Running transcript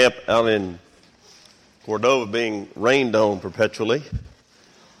camp out in Cordova being rained on perpetually.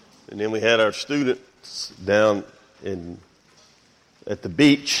 And then we had our students down at the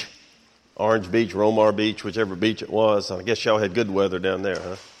beach, Orange Beach, Romar Beach, whichever beach it was. I guess y'all had good weather down there,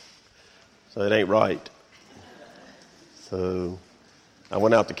 huh? So it ain't right. So I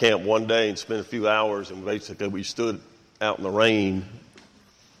went out to camp one day and spent a few hours, and basically we stood out in the rain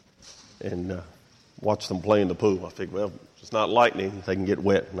and watched them play in the pool. I figured, well, it's not lightning. They can get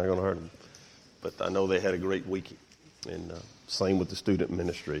wet. I'm not going to hurt them. But I know they had a great weekend. And same with the student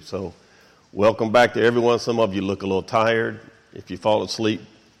ministry. So welcome back to everyone. Some of you look a little tired. If you fall asleep,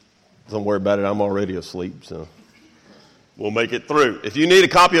 don't worry about it. I'm already asleep, so we'll make it through. If you need a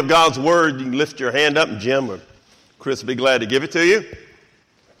copy of God's Word, you can lift your hand up, and Jim or Chris will be glad to give it to you.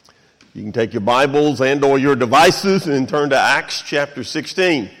 You can take your Bibles and or your devices and turn to Acts chapter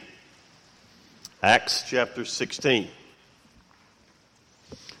 16. Acts chapter 16.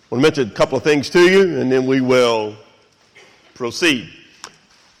 I want to mention a couple of things to you, and then we will proceed.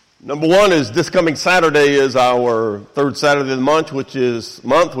 Number one is this coming Saturday is our third Saturday of the month, which is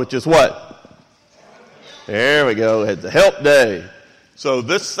what? There we go. It's a Help Day. So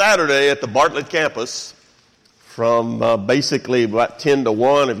this Saturday at the Bartlett campus, from basically about 10 to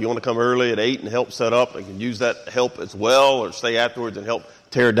 1, if you want to come early at 8 and help set up, you can use that help as well, or stay afterwards and help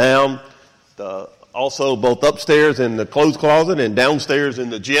tear down. Also, both upstairs in the clothes closet and downstairs in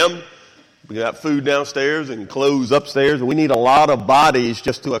the gym. We got food downstairs and clothes upstairs. We need a lot of bodies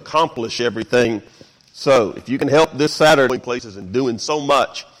just to accomplish everything. So if you can help this Saturday, places and doing so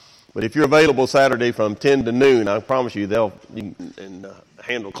much. But if you're available Saturday from 10 to noon, I promise you you can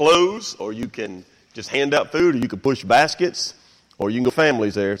handle clothes, or you can just hand out food, or you can push baskets, or you can go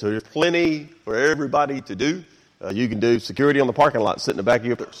families there. So there's plenty for everybody to do. You can do security on the parking lot, sit in the back of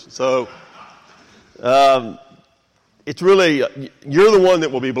your purse. So it's really, you're the one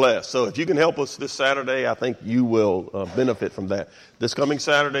that will be blessed. So if you can help us this Saturday, I think you will benefit from that. This coming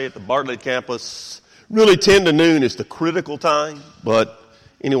Saturday at the Bartlett campus, really 10 to noon is the critical time, but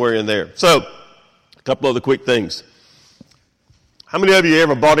anywhere in there. So a couple other quick things. How many of you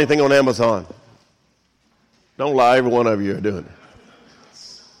ever bought anything on Amazon? Don't lie, every one of you are doing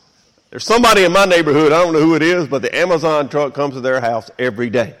it. There's somebody in my neighborhood, I don't know who it is, but the Amazon truck comes to their house every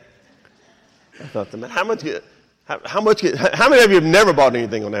day. I thought, man, how many of you have never bought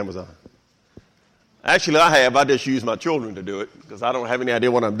anything on Amazon? Actually, I have. I just use my children to do it because I don't have any idea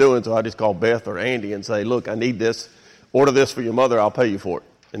what I'm doing, so I just call Beth or Andy and say, look, I need this. Order this for your mother. I'll pay you for it.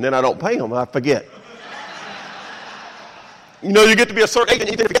 And then I don't pay them. I forget. You know, you get to be a certain age and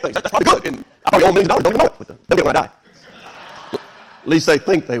you tend to forget things. That's probably good. And I probably owe millions of dollars. Don't even know it. They'll get when I die. At least they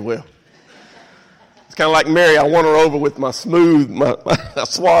think they will. It's kind of like Mary. I won her over with my smooth, my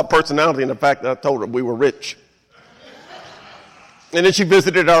suave personality and the fact that I told her we were rich. And then she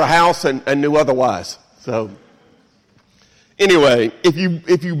visited our house and knew otherwise. So anyway,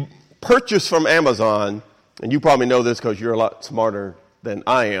 if you purchase from Amazon, and you probably know this because you're a lot smarter than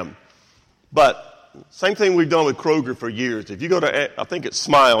I am, but same thing we've done with Kroger for years. If you go to, I think it's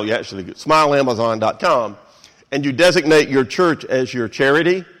Smile, you actually get smileamazon.com, and you designate your church as your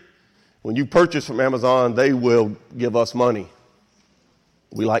charity, when you purchase from Amazon, they will give us money.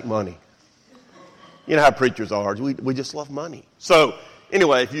 We like money. You know how preachers are. We just love money. So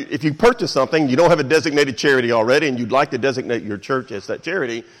anyway, if you purchase something, you don't have a designated charity already, and you'd like to designate your church as that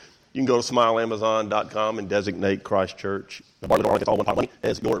charity, you can go to smileamazon.com and designate Christ Church. The Bartlett Orange gets all one-time money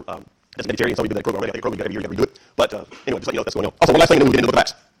as your designated charity, and some of you do that program already. That program, every year you do it. But anyway, just let you know that's going on. Also, one last thing, and then we get into the book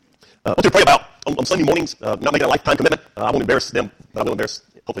of Acts. What to pray about on Sunday mornings, not making a lifetime commitment. I won't embarrass them, but I will embarrass,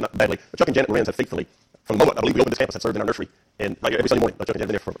 hopefully not badly. But Chuck and Janet Lorenz have faithfully, from the moment I believe we opened this campus, have served in our nursery. And right here every Sunday morning, Chuck and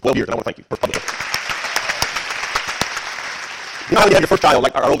Janet have been there for 12 years, and I want to thank you. First public. You know how when you have your first child,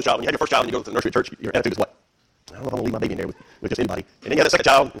 like our oldest child, when you have your first child and you go to the nursery at church, your attitude is what? I don't know if I'm going to leave my baby in there with just anybody. And then you have that second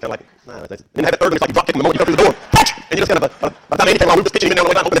child, and kind of like, nah, that's it. And then you have that third one, it's like you drop kick him the moment you come through the door. And you just kind of, by the time Andy came along, we were just pitching him in there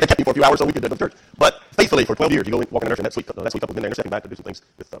on the way down, hoping they kept you for a few hours so we could go to church. But faithfully, for 12 years, you go walk in the nursery, and that sweet couple have been there stepping back to do some things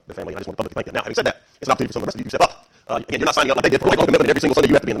with the family. And I just want to publicly thank them. Now, having said that, it's an opportunity for some of the rest of you to step up. Again, you're not signing up like they did for a lifelong commitment. Every single Sunday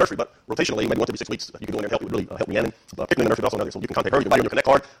you have to be in the nursery, but rotationally, maybe once every 6 weeks, you can go in there and help. It would really help Rhiannon. Particularly in the nursery, also another, so you can contact her. You can write on your Connect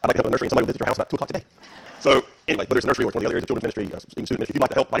card. I'd like to help in the nursery, and somebody will visit your house about 2 o'clock today. So anyway, whether it's the nursery or one of the other areas of children's ministry, student ministry, if you'd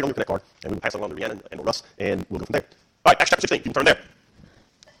like to help, write on your Connect card, and we'll pass it along to Rhiannon and Russ, and we'll go from there. All right, Acts chapter 16. You can turn there.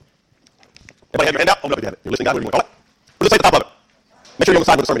 Everybody have your hand out? Open up if you have it. You're listening, God, whatever you want to call it. What does it say at the top of it? Make sure you're on the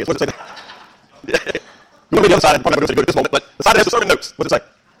side where the sermon is. What does it say there? You're going to be on the other side, and probably not going to do it at this moment, but the side that has the sermon notes. What does it say?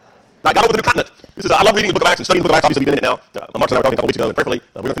 Now, God over the new continent. I love reading the book of Acts and studying the book of Acts. Obviously, we've been in it now. Mark and I were talking a couple weeks ago, and prayerfully,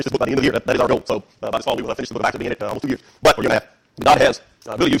 we're going to finish this book by the end of the year. That is our goal. So, by this fall, we will have finished the book of Acts. We'll be in it almost 2 years. But we're going to have. God has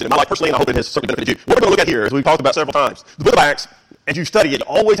really used it in my life personally, and I hope it has certainly benefited you. What we're going to look at here, as we've talked about several times, the book of Acts, As you study it, you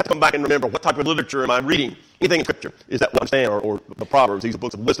always have to come back and remember, what type of literature am I reading? Anything in Scripture. Is that what I understand? Or the Proverbs, these are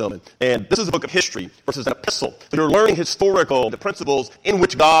books of wisdom. And this is a book of history versus an epistle. So you're learning the principles in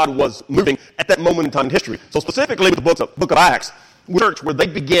which God was moving at that moment in time in history. So specifically with the book of Acts, church where they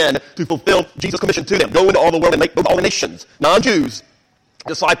began to fulfill Jesus' commission to them. Go into all the world and make all the nations, non-Jews,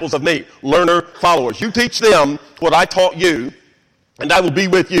 disciples of me, learner, followers. You teach them what I taught you, and I will be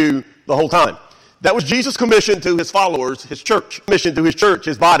with you the whole time. That was Jesus' commission to his followers, his church, mission to his church,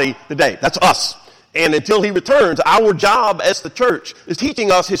 his body today. That's us. And until he returns, our job as the church is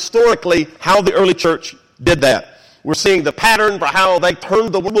teaching us historically how the early church did that. We're seeing the pattern for how they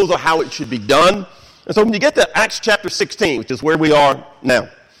turned the rules of how it should be done. And so when you get to Acts chapter 16, which is where we are now,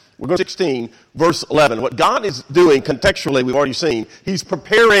 we're going to 16, verse 11. What God is doing contextually, we've already seen, he's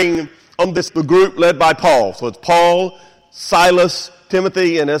preparing the group led by Paul. So it's Paul, Silas,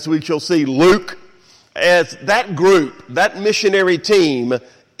 Timothy, and as we shall see, Luke. As that group, that missionary team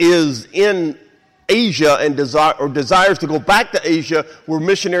is in Asia and desires to go back to Asia where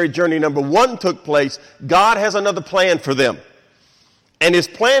missionary journey number 1 took place, God has another plan for them. And his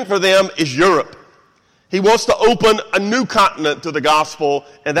plan for them is Europe. He wants to open a new continent to the gospel,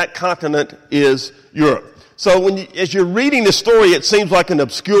 and that continent is Europe. So as you're reading this story, it seems like an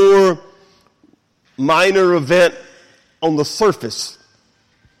obscure, minor event on the surface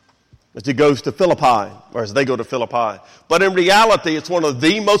as he goes to Philippi, or as they go to Philippi. But in reality, it's one of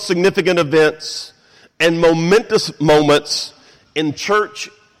the most significant events and momentous moments in church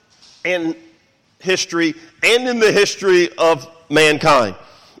and history and in the history of mankind.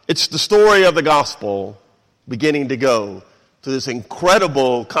 It's the story of the gospel beginning to go to this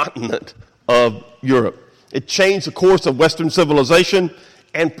incredible continent of Europe. It changed the course of Western civilization,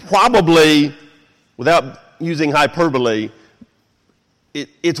 and probably, without using hyperbole,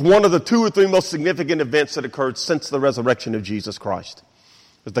 it's one of the 2 or 3 most significant events that occurred since the resurrection of Jesus Christ.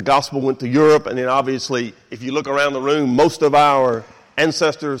 As the gospel went to Europe, and then obviously, if you look around the room, most of our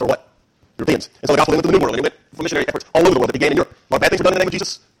ancestors are what? Europeans. And so the gospel went to the New World, and it went for missionary efforts all over the world that began in Europe. A lot of bad things were done in the name of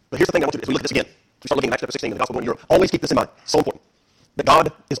Jesus, but here's the thing I want you to do as we look at this again. We start looking at Acts chapter 16 and the gospel going to Europe. Always keep this in mind. So important. That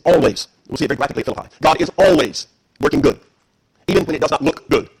God is always, we'll see it very practically at Philippi, God is always working good, even when it does not look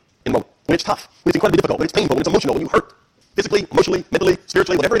good in the moment. When it's tough, when it's incredibly difficult, when it's painful, when it's emotional, when you hurt, physically, emotionally, mentally,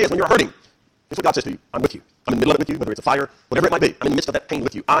 spiritually, whatever it is, when you're hurting, here's what God says to you. I'm with you. I'm in the middle of it with you, whether it's a fire, whatever it might be. I'm in the midst of that pain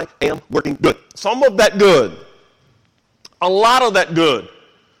with you. I am working good. Some of that good, a lot of that good,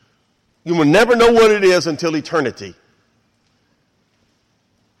 you will never know what it is until eternity.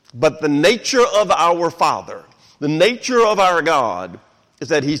 But the nature of our Father, the nature of our God, is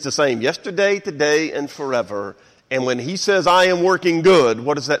that he's the same yesterday, today, and forever. And when he says, I am working good,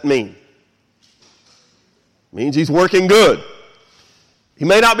 what does that mean? It means he's working good. He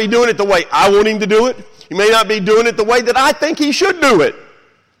may not be doing it the way I want him to do it. He may not be doing it the way that I think he should do it.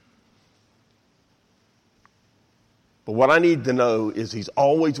 But what I need to know is he's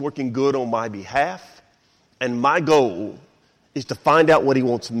always working good on my behalf. And my goal is to find out what he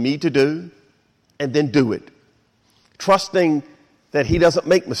wants me to do and then do it. Trusting that he doesn't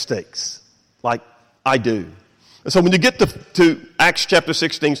make mistakes like I do. And so when you get to Acts chapter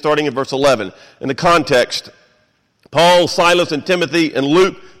 16, starting in verse 11, in the context, Paul, Silas, and Timothy, and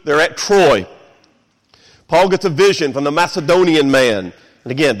Luke, they're at Troy. Paul gets a vision from the Macedonian man.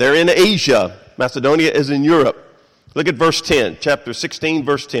 And again, they're in Asia. Macedonia is in Europe. Look at verse 10, chapter 16,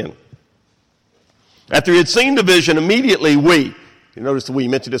 verse 10. After he had seen the vision, immediately we, you notice we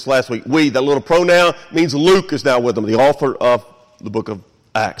mentioned this last week, we, that little pronoun means Luke is now with them, the author of the book of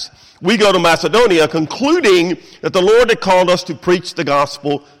Acts. We go to Macedonia, concluding that the Lord had called us to preach the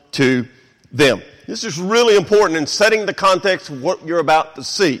gospel to them. This is really important in setting the context of what you're about to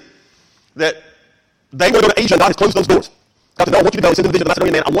see. That they go to Asia, and God has closed those doors. God said, no, I want you to go, send the vision of the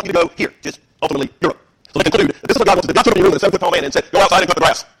Macedonian man, I want you to go here, just ultimately Europe. So they conclude, this is what God wants to do. God took them in a room and said, put Paul man and said, go outside and cut the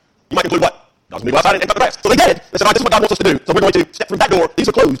grass. You might conclude what? God's going to go outside and cut the grass. So they did it. They said, all right, this is what God wants us to do. So we're going to step through that door. These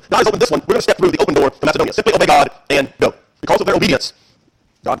are closed. God has opened this one. We're going to step through the open door to Macedonia. Simply obey God and go. Because of their obedience,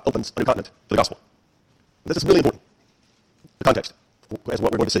 God opens a new continent to the gospel. This is really important. The context, as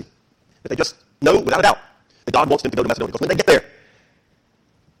what we're going to see. That they just know without a doubt that God wants them to go to Macedonia. Because when they get there,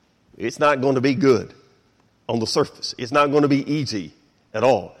 it's not going to be good on the surface. It's not going to be easy at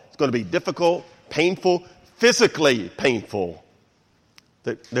all. It's going to be difficult, painful, physically painful.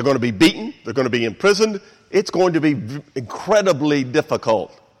 They're going to be beaten. They're going to be imprisoned. It's going to be incredibly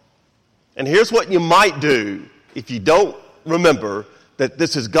difficult. And here's what you might do if you don't remember that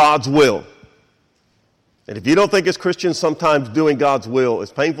this is God's will. And if you don't think as Christians sometimes doing God's will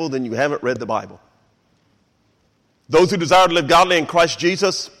is painful, then you haven't read the Bible. Those who desire to live godly in Christ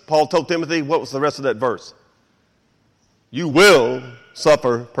Jesus, Paul told Timothy, what was the rest of that verse? You will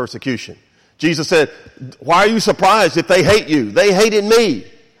suffer persecution. Jesus said, why are you surprised if they hate you? They hated me.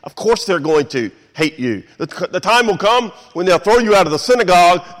 Of course they're going to hate you. The time will come when they'll throw you out of the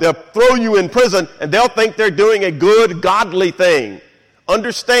synagogue, they'll throw you in prison, and they'll think they're doing a good, godly thing.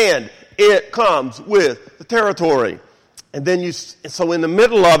 Understand, it comes with the territory. And then so in the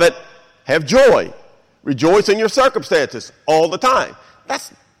middle of it, have joy. Rejoice in your circumstances all the time.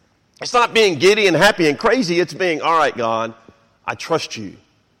 It's not being giddy and happy and crazy. It's being, all right, God, I trust you.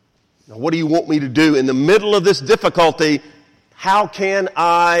 Now, what do you want me to do in the middle of this difficulty? How can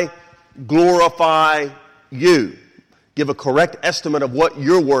I glorify you? Give a correct estimate of what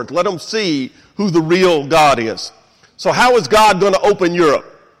you're worth. Let them see who the real God is. So how is God going to open Europe?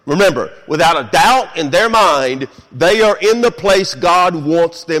 Remember, without a doubt in their mind, they are in the place God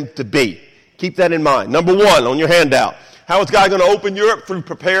wants them to be. Keep that in mind. Number one on your handout. How is God going to open Europe? Through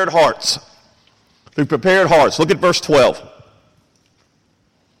prepared hearts. Through prepared hearts. Look at verse 12.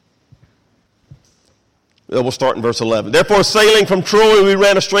 We'll start in verse 11. Therefore, sailing from Troy, we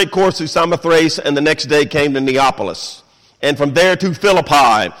ran a straight course through Samothrace, and the next day came to Neapolis. And from there to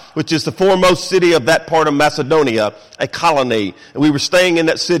Philippi, which is the foremost city of that part of Macedonia, a colony. And we were staying in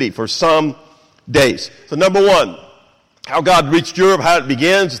that city for some days. So number one, how God reached Europe, how it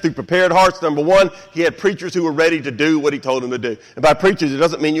begins, is through prepared hearts. Number one, he had preachers who were ready to do what he told them to do. And by preachers, it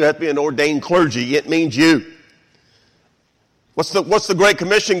doesn't mean you have to be an ordained clergy. It means you. What's the Great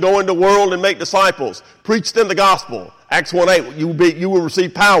Commission? Go into the world and make disciples. Preach them the gospel. Acts 1:8, you will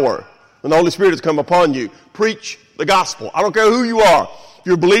receive power when the Holy Spirit has come upon you. Preach the gospel. I don't care who you are. If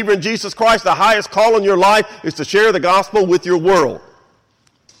you're a believer in Jesus Christ, the highest call in your life is to share the gospel with your world.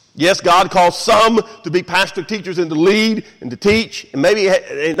 Yes, God calls some to be pastor teachers and to lead and to teach. And maybe not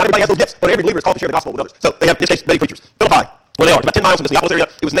everybody has those gifts, but every believer is called to share the gospel with others. So they have, in this case, many preachers. Philippi, where they are, about 10 miles from this Neapolis area.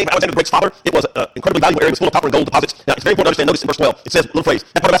 It was named by Alexander the Great's father. It was an incredibly valuable area. It was full of copper and gold deposits. Now, it's very important to understand. Notice in verse 12, it says, little phrase,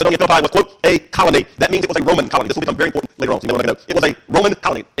 that part of Macedonia, Philippi was, quote, a colony. That means it was a Roman colony. This will become very important later on. So you know. It was a Roman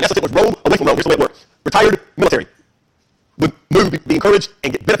colony. In essence, it was Rome away from Rome. Here's the way it worked. Retired military would be encouraged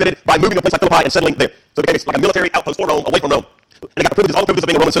and get benefited by moving to a place like Philippi and settling there. So it became like a military outpost for Rome, away from Rome. And they got the privileges, all the privileges of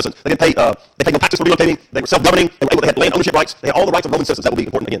being a Roman citizen. They didn't pay, they paid no taxes for relocating. They were self-governing. They had land ownership rights. They had all the rights of Roman citizens. That will be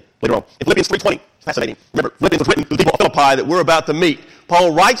important again later on. In Philippians 3:20, it's fascinating. Remember, Philippians was written to the people of Philippi that we're about to meet.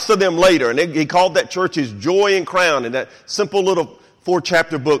 Paul writes to them later, and he called that church his joy and crown in that simple little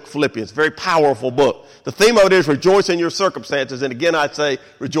 4-chapter book, Philippians. Very powerful book. The theme of it is rejoice in your circumstances. And again, I'd say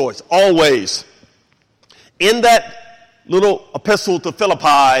rejoice. Always. In that little epistle to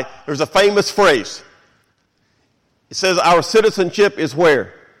Philippi, there's a famous phrase. It says our citizenship is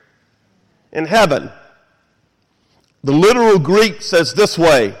where? In heaven. The literal Greek says this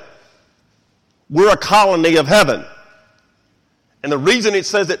way, we're a colony of heaven. And the reason it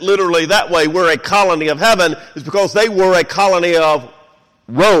says it literally that way, we're a colony of heaven, is because they were a colony of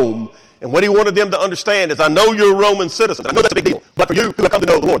Rome. And what he wanted them to understand is, I know you're Roman citizens. I know that's a big deal. But for you who have come to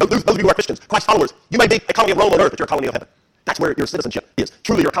know the Lord, those of you who are Christians, Christ followers, you may be a colony of Rome on earth, but you're a colony of heaven. That's where your citizenship is.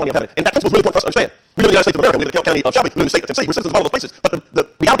 Truly, you're a colony of heaven. And that principle is really important for us to understand. We live in the United States of America. We live in the county of Shelby. We live in the state of Tennessee. We're citizens of all those places. But the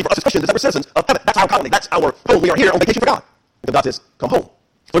reality for us as Christians is that we're citizens of heaven. That's our colony. That's our home. We are here on vacation for God. And God says, come home.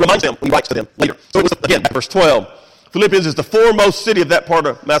 So he reminds them when he writes to them later. So it was, again, back verse 12. Philippians is the foremost city of that part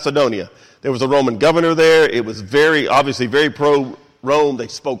of Macedonia. There was a Roman governor there. It was obviously very pro-Rome. They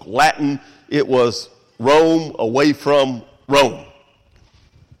spoke Latin. It was Rome away from Rome.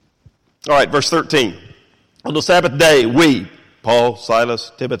 All right, verse 13. On the Sabbath day, we, Paul,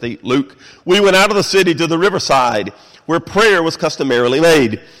 Silas, Timothy, Luke, we went out of the city to the riverside where prayer was customarily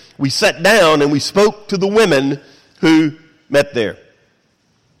made. We sat down and we spoke to the women who met there.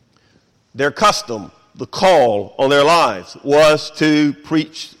 Their custom, the call on their lives was to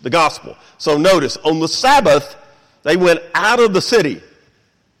preach the gospel. So notice, on the Sabbath, they went out of the city.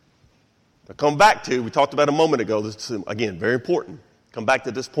 To come back to, we talked about a moment ago, this is, again, very important. Come back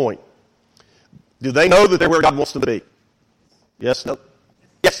to this point. Do they know that they're where God wants them to be? Yes, no?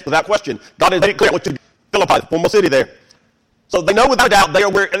 Yes, without question. God has made it clear what to Philippi, the foremost city there. So they know without doubt they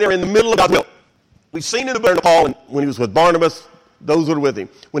are where they're in the middle of God's will. We've seen it in Paul when he was with Barnabas, those who were with him.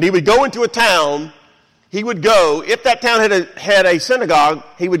 When he would go into a town, he would go, if that town had a synagogue,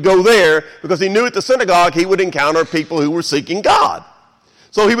 he would go there because he knew at the synagogue he would encounter people who were seeking God.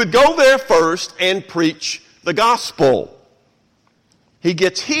 So he would go there first and preach the gospel. He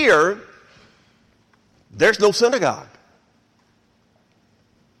gets here, there's no synagogue,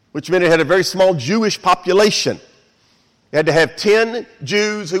 which meant it had a very small Jewish population. You had to have 10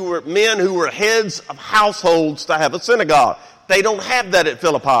 Jews men who were heads of households to have a synagogue. They don't have that at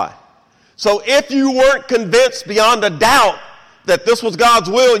Philippi. So if you weren't convinced beyond a doubt that this was God's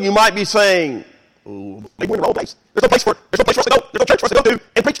will, you might be saying, They were in the wrong place. There's no place for us to go. There's no church for us to go to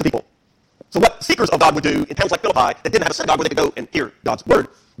and preach to people. So what seekers of God would do in towns like Philippi that didn't have a synagogue where they could go and hear God's word,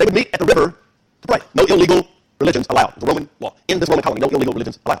 they would meet at the river to pray. No illegal religions allowed. The Roman law. In this Roman colony, no illegal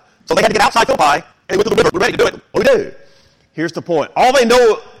religions allowed. So they had to get outside Philippi, and they went to the river. We're ready to do it. What do we do? Here's the point. All they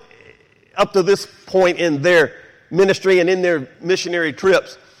know up to this point in their ministry and in their missionary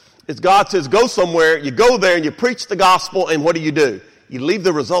trips is God says, go somewhere, you go there and you preach the gospel, and what do? You leave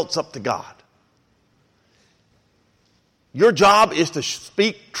the results up to God. Your job is to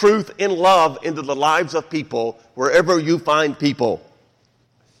speak truth in love into the lives of people wherever you find people.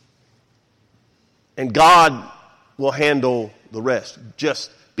 And God will handle the rest.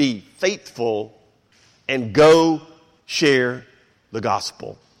 Just be faithful and go share the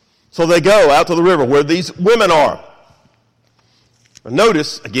gospel. So they go out to the river where these women are. Now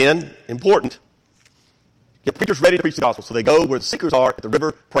notice, again, important, get preachers ready to preach the gospel. So they go where the seekers are at the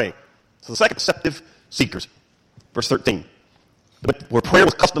river praying. So the second, receptive seekers. Verse 13. Where prayer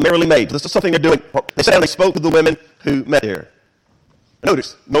was customarily made. So this is something they're doing. They sat down and they spoke with the women who met there.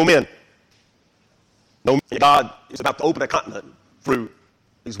 Notice, no men. No men. God is about to open a continent through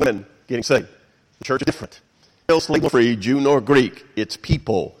these women getting saved. The church is different. No slave nor free, Jew nor Greek. It's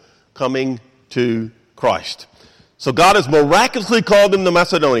people coming to Christ. So God has miraculously called them to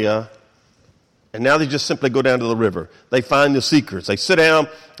Macedonia, and now they just simply go down to the river. They find the seekers. They sit down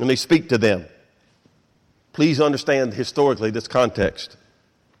and they speak to them. Please understand historically this context.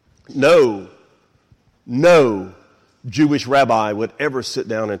 No Jewish rabbi would ever sit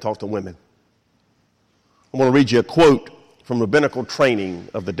down and talk to women. I want to read you a quote from rabbinical training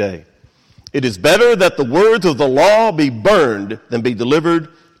of the day. It is better that the words of the law be burned than be delivered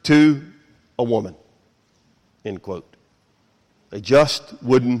to a woman. End quote. They just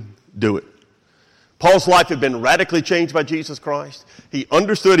wouldn't do it. Paul's life had been radically changed by Jesus Christ. He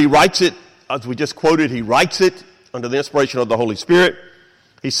understood, he writes it, as we just quoted, he writes it under the inspiration of the Holy Spirit.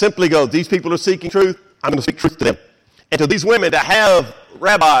 He simply goes, these people are seeking truth, I'm going to speak truth to them. And to these women to have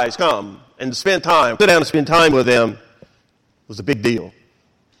rabbis come and spend time, sit down and spend time with them was a big deal.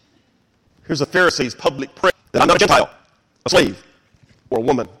 Here's a Pharisee's public prayer that I'm not a Gentile, a slave, or a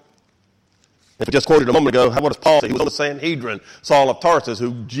woman. If we just quoted a moment ago, what does Paul say? He was on the Sanhedrin, Saul of Tarsus,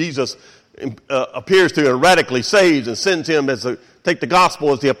 who Jesus appears to and radically saves and sends him take the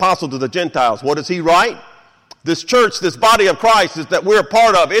gospel as the apostle to the Gentiles. What does he write? This church, this body of Christ is that we're a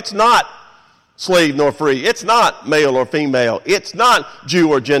part of. It's not slave nor free. It's not male or female. It's not Jew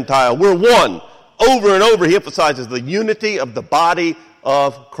or Gentile. We're one. Over and over, he emphasizes the unity of the body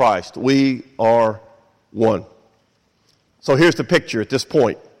of Christ. We are one. So here's the picture at this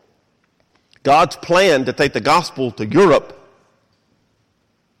point. God's plan to take the gospel to Europe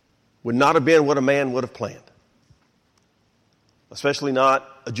would not have been what a man would have planned. Especially not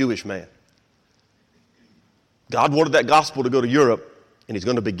a Jewish man. God wanted that gospel to go to Europe, and he's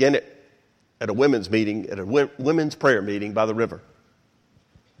going to begin it at a women's meeting, at a women's prayer meeting by the river.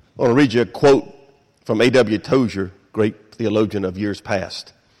 I want to read you a quote from A.W. Tozer, great theologian of years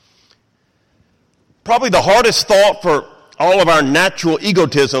past. Probably the hardest thought for all of our natural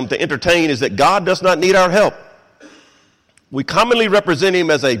egotism to entertain is that God does not need our help. We commonly represent him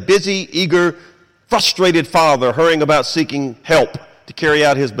as a busy, eager, frustrated father hurrying about seeking help to carry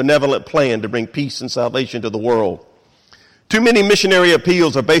out his benevolent plan to bring peace and salvation to the world. Too many missionary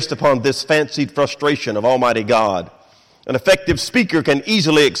appeals are based upon this fancied frustration of Almighty God. An effective speaker can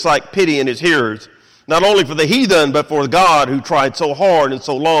easily excite pity in his hearers, not only for the heathen, but for God who tried so hard and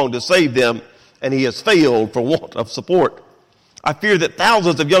so long to save them, and he has failed for want of support. I fear that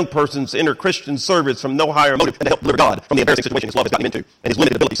thousands of young persons enter Christian service from no higher motive than to help deliver God from the embarrassing situation his love has gotten him into, and his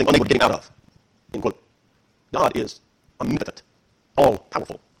limited ability seem unable to get him out of. End quote. God is omnipotent,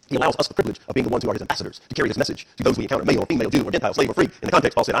 all-powerful. He allows us the privilege of being the ones who are his ambassadors to carry his message to those we encounter, male or female, Jew or Gentile, slave or free. In the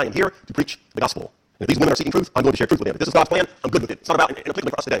context, Paul said, I am here to preach the gospel. And if these women are seeking truth, I'm going to share truth with them. If this is God's plan, I'm good with it. It's not about, and particularly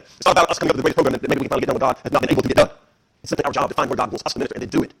for us today, it's not about us coming up with the greatest program that maybe we can finally get done with God has not been able to get done. It's simply our job to find where God wants us to minister and then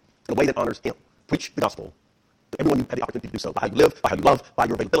do it in a way that honors him. Preach the gospel to everyone you have the opportunity to do so, by how you live, by how you love, by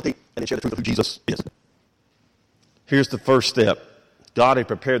your availability, and then share the truth of who Jesus is. Here's the first step. God had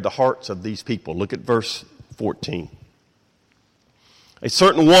prepared the hearts of these people. Look at verse 14. A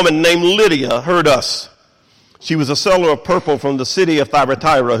certain woman named Lydia heard us. She was a seller of purple from the city of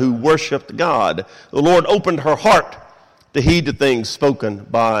Thyatira who worshipped God. The Lord opened her heart to heed the things spoken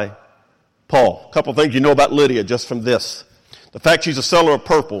by Paul. A couple of things you know about Lydia just from this. The fact she's a seller of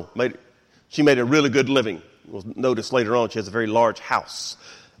purple, she made a really good living. We'll notice later on she has a very large house.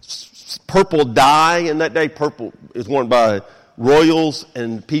 Purple dye in that day, purple is worn by royals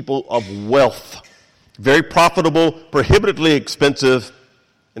and people of wealth. Very profitable, prohibitively expensive,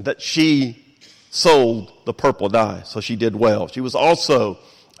 and that she sold the purple dye, so she did well. She was also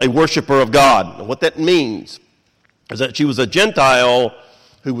a worshiper of God. And what that means is that she was a Gentile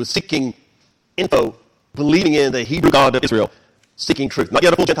who was seeking info, believing in the Hebrew God of Israel, seeking truth. Not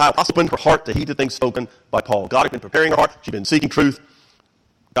yet a full Gentile, opened her heart to heed the things spoken by Paul. God had been preparing her heart. She'd been seeking truth.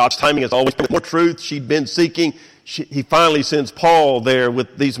 God's timing has always been more truth. She'd been seeking. He finally sends Paul there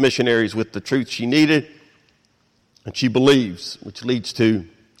with these missionaries with the truth she needed. And she believes, which leads to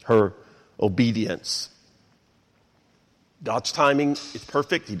her obedience. God's timing is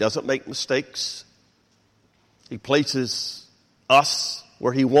perfect. He doesn't make mistakes. He places us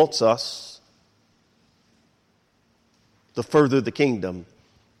where he wants us to further the kingdom.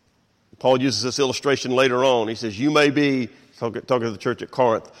 Paul uses this illustration later on. He says, you may be, talking to the church at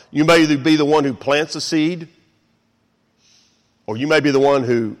Corinth, you may either be the one who plants a seed, or you may be the one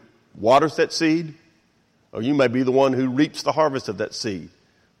who waters that seed, or you may be the one who reaps the harvest of that seed.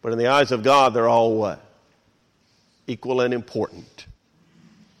 But in the eyes of God, they're all what? Equal and important.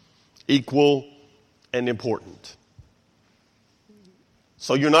 Equal and important.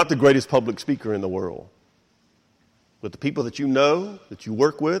 So you're not the greatest public speaker in the world. But the people that you know, that you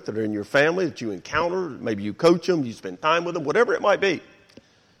work with, that are in your family, that you encounter, maybe you coach them, you spend time with them, whatever it might be,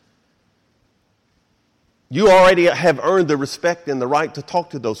 you already have earned the respect and the right to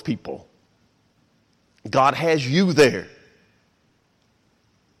talk to those people. God has you there.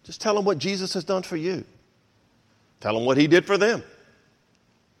 Just tell them what Jesus has done for you. Tell them what he did for them.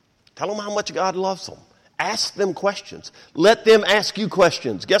 Tell them how much God loves them. Ask them questions. Let them ask you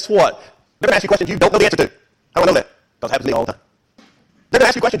questions. Guess what? They're going to ask you questions you don't know the answer to. How do I know that? Because it happens to me all the time. They're going to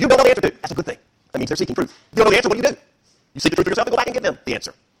ask you questions you don't know the answer to. That's a good thing. That means they're seeking truth. If you don't know the answer, what do? You seek the truth for yourself and go back and give them the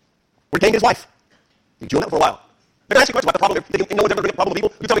answer. Where Cain and his wife. You chew on that for a while. They're going to ask you questions about the problem. No one's ever going to get the problem of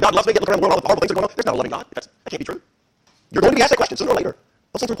evil. You tell me God loves me, get look around the world, all the horrible things are going on. There's not a loving God. That can't be true. You're going to be asked that question sooner or later.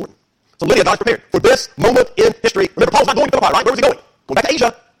 Those things are important. So Lydia, God's prepared for this moment in history. Remember, Paul's not going to Philippi, right? Where was he going? Going back to Asia.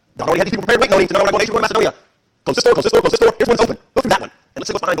 God already had these people prepared waiting on him to know I'm not going to Asia, we're going to Macedonia. Close this door, close this door, close this door. Here's one that's open. Go through that one. And let's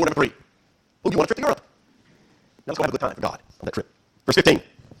see what's behind door number 3. Oh, you want a trip to Europe? Now let's go have a good time for God on that trip. Verse 15.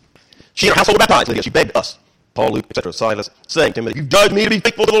 She and her household were baptized. Lydia, she begged us, Paul, Luke, etc., Silas, saying to him, if you've judged me to be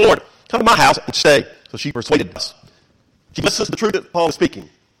faithful to the Lord, come to my house and stay. So she persuaded us. She listens to the truth that Paul is speaking.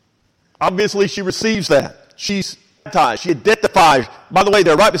 Obviously, she receives that. She's baptized. She identifies. By the way,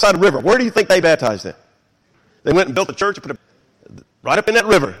 they're right beside a river. Where do you think they baptized them? They went and built a church and put it right up in that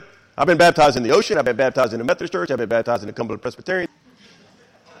river. I've been baptized in the ocean. I've been baptized in the Methodist church. I've been baptized in the Cumberland Presbyterian.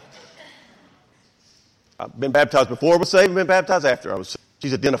 I've been baptized before I was saved. I've been baptized after I was saved.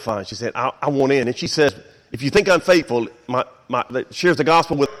 She's identifying. She said, I want in. And she says, if you think I'm faithful, shares the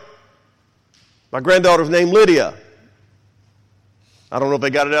gospel with my granddaughter's named Lydia. I don't know if they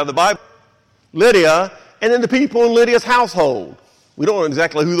got it out of the Bible. Lydia, and then the people in Lydia's household. We don't know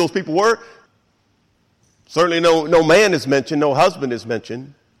exactly who those people were. Certainly no man is mentioned, no husband is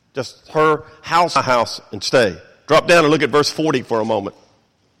mentioned. Just her house and stay. Drop down and look at verse 40 for a moment.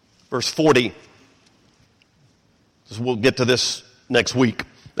 Verse 40. We'll get to this next week.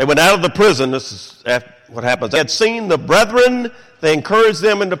 They went out of the prison. This is what happens. They had seen the brethren. They encouraged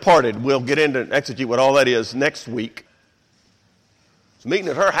them and departed. We'll get into and exegete what all that is next week. It's meeting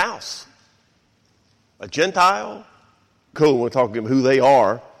at her house. A Gentile. Cool, we're talking who they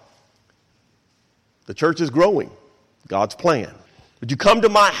are. The church is growing. God's plan. Would you come to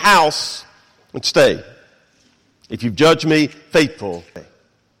my house and stay? If you've judged me faithful.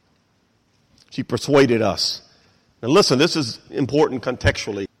 She persuaded us. Now listen, this is important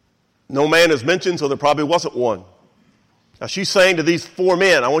contextually. No man is mentioned, so there probably wasn't one. Now she's saying to these 4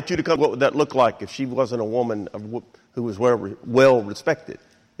 men, I want you to come. What would that look like if she wasn't a woman who was well respected?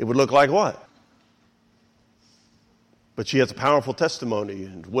 It would look like what? But she has a powerful testimony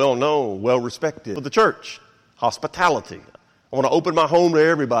and well known, well respected for the church. Hospitality. I want to open my home to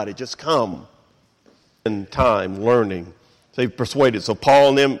everybody. Just come. And time, learning. They've persuaded. So Paul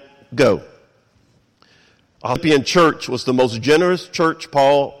and them go. A Philippian church was the most generous church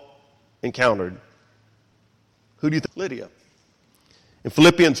Paul encountered. Who do you think? Lydia. In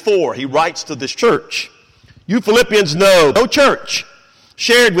Philippians 4, he writes to this church, you Philippians know no church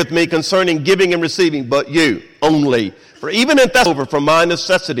shared with me concerning giving and receiving, but you only. For even in Thessalonica, for my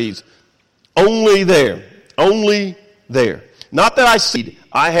necessities, only there. Not that I seed,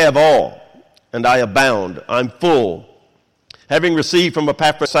 I have all, and I abound. I'm full, having received from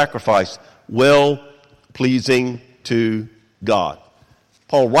Epaphras sacrifice, well-pleasing to God.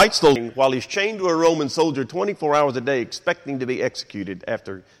 Paul writes those while he's chained to a Roman soldier 24 hours a day, expecting to be executed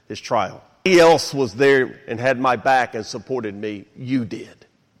after his trial. Nobody else was there and had my back and supported me. You did.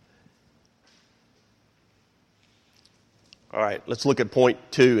 All right, let's look at point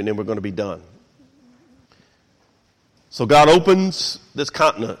 2, and then we're going to be done. So God opens this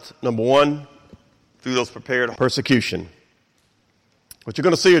continent, number one, through those prepared persecution. What you're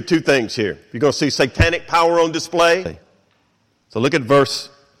going to see are two things here. You're going to see satanic power on display. So look at verse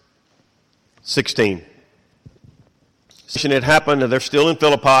 16. It happened, and they're still in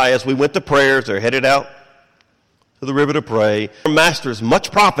Philippi. As we went to prayers, they're headed out to the river to pray. Our masters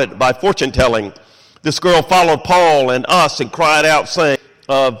much profit by fortune telling. This girl followed Paul and us and cried out, saying,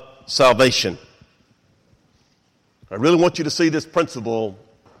 of salvation. I really want you to see this principle.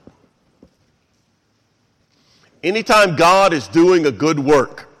 Anytime God is doing a good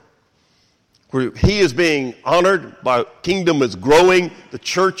work, where he is being honored, the kingdom is growing, the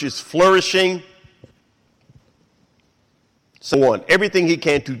church is flourishing, so on, everything he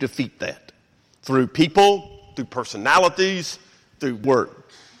can to defeat that. Through people, through personalities, through work,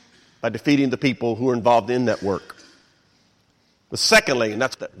 by defeating the people who are involved in that work. But secondly, and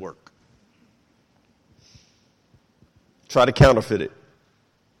that's that work, try to counterfeit it.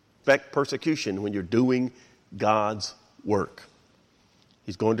 Expect persecution when you're doing God's work.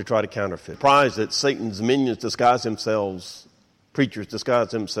 He's going to try to counterfeit. Surprised that Satan's minions disguise themselves, preachers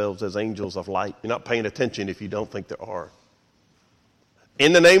disguise themselves as angels of light. You're not paying attention if you don't think there are.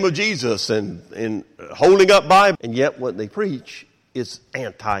 In the name of Jesus and holding up Bible, and yet what they preach is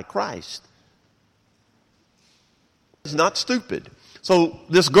anti-Christ. It's not stupid. So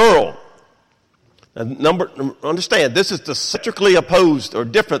this girl, understand, this is diametrically opposed or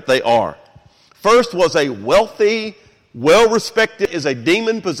different they are. First was a wealthy, well-respected, is a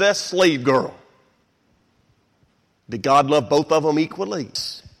demon-possessed slave girl. Did God love both of them equally?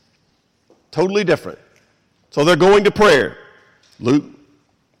 Totally different. So they're going to prayer. Luke,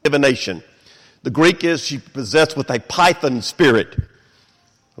 divination. The Greek is she possessed with a python spirit.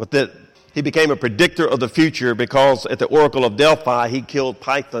 With that, he became a predictor of the future because at the Oracle of Delphi, he killed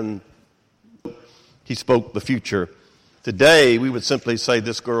Python. He spoke the future. Today, we would simply say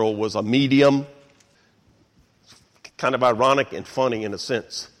this girl was a medium. Kind of ironic and funny in a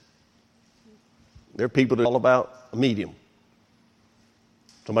sense. There are people that are all about a medium.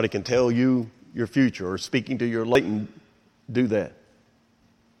 Somebody can tell you your future or speaking to your latent, do that.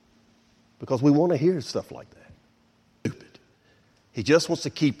 Because we want to hear stuff like that. Stupid. He just wants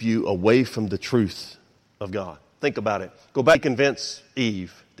to keep you away from the truth of God. Think about it. Go back and convince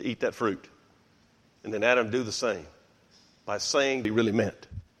Eve to eat that fruit. And then Adam do the same by saying what he really meant.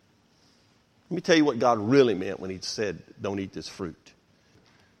 Let me tell you what God really meant when he said, don't eat this fruit.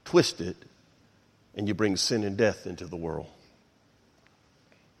 Twist it, and you bring sin and death into the world.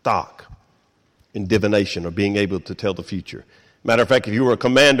 Stock in divination or being able to tell the future. Matter of fact, if you were a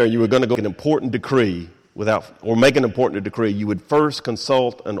commander and you were going to go make an important decree make an important decree, you would first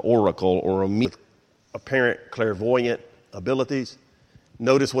consult an oracle or a apparent clairvoyant abilities.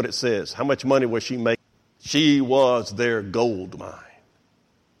 Notice what it says. How much money was she making? She was their gold mine,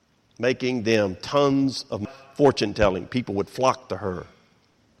 making them tons of fortune telling. People would flock to her.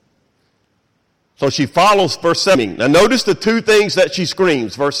 So she follows verse 17. Now notice the two things that she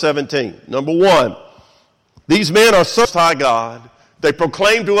screams, verse 17. Number one, these men are so high God, they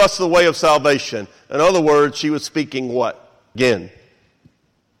proclaim to us the way of salvation. In other words, she was speaking what? Again,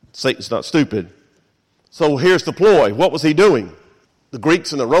 Satan's not stupid. So here's the ploy. What was he doing? The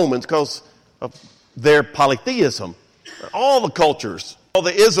Greeks and the Romans, because of their polytheism, all the cultures, all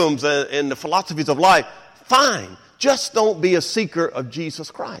the isms and the philosophies of life, fine. Just don't be a seeker of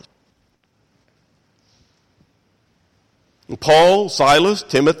Jesus Christ. And Paul, Silas,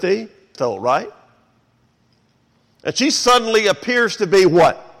 Timothy, told, right? And she suddenly appears to be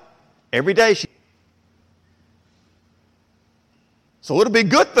what? Every day so it'll be a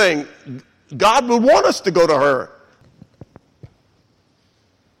good thing. God would want us to go to her.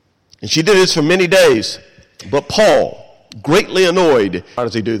 And she did this for many days. But Paul, greatly annoyed, how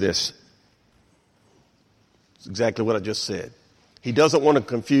does he do this? It's exactly what I just said. He doesn't want to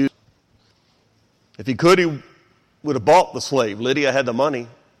confuse. If he could, he would have bought the slave. Lydia had the money.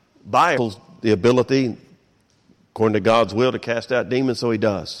 Buy her. The ability, according to God's will, to cast out demons, so he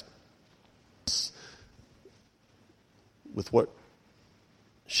does. With what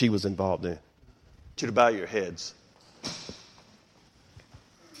she was involved in. I want you to bow your heads.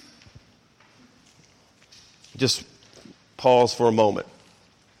 Just pause for a moment.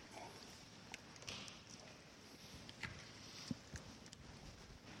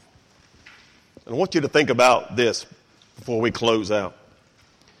 And I want you to think about this before we close out.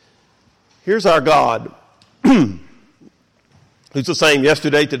 Here's our God, who's the same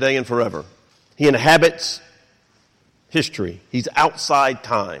yesterday, today, and forever. He inhabits history. He's outside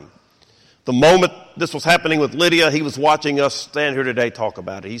time. The moment this was happening with Lydia, he was watching us stand here today talk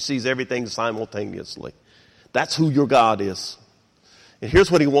about it. He sees everything simultaneously. That's who your God is. And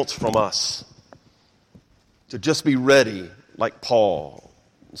here's what he wants from us. To just be ready like Paul,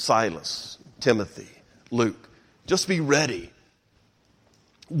 Silas, Timothy, Luke. Just be ready,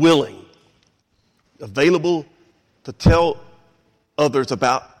 willing, available to tell others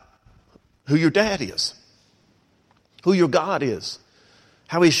about who your dad is, who your God is,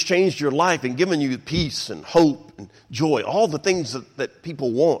 how he's changed your life and given you peace and hope and joy, all the things that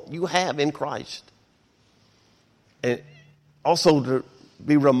people want, you have in Christ. And also to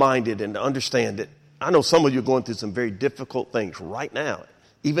be reminded and to understand that I know some of you are going through some very difficult things right now,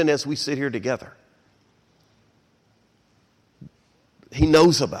 even as we sit here together. He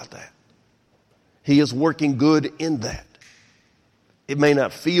knows about that. He is working good in that. It may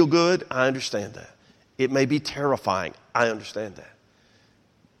not feel good. I understand that. It may be terrifying. I understand that.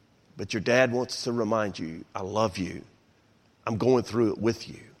 But your dad wants to remind you, I love you. I'm going through it with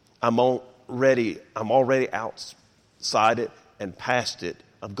you. I'm already outside it and past it.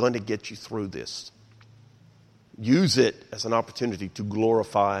 I'm going to get you through this. Use it as an opportunity to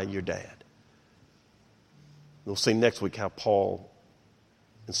glorify your dad. We'll see next week how Paul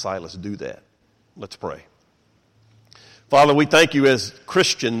and Silas do that. Let's pray. Father, we thank you as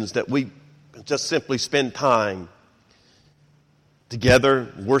Christians that we just simply spend time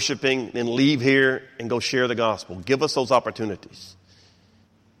together worshiping and leave here and go share the gospel. Give us those opportunities.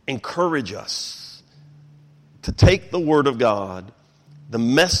 Encourage us to take the word of God, the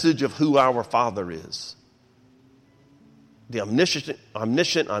message of who our Father is, the omniscient,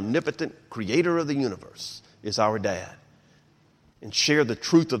 omnipotent creator of the universe is our dad, and share the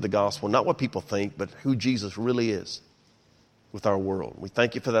truth of the gospel, not what people think, but who Jesus really is with our world. We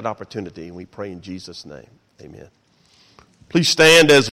thank you for that opportunity, and we pray in Jesus' name. Amen. Please stand as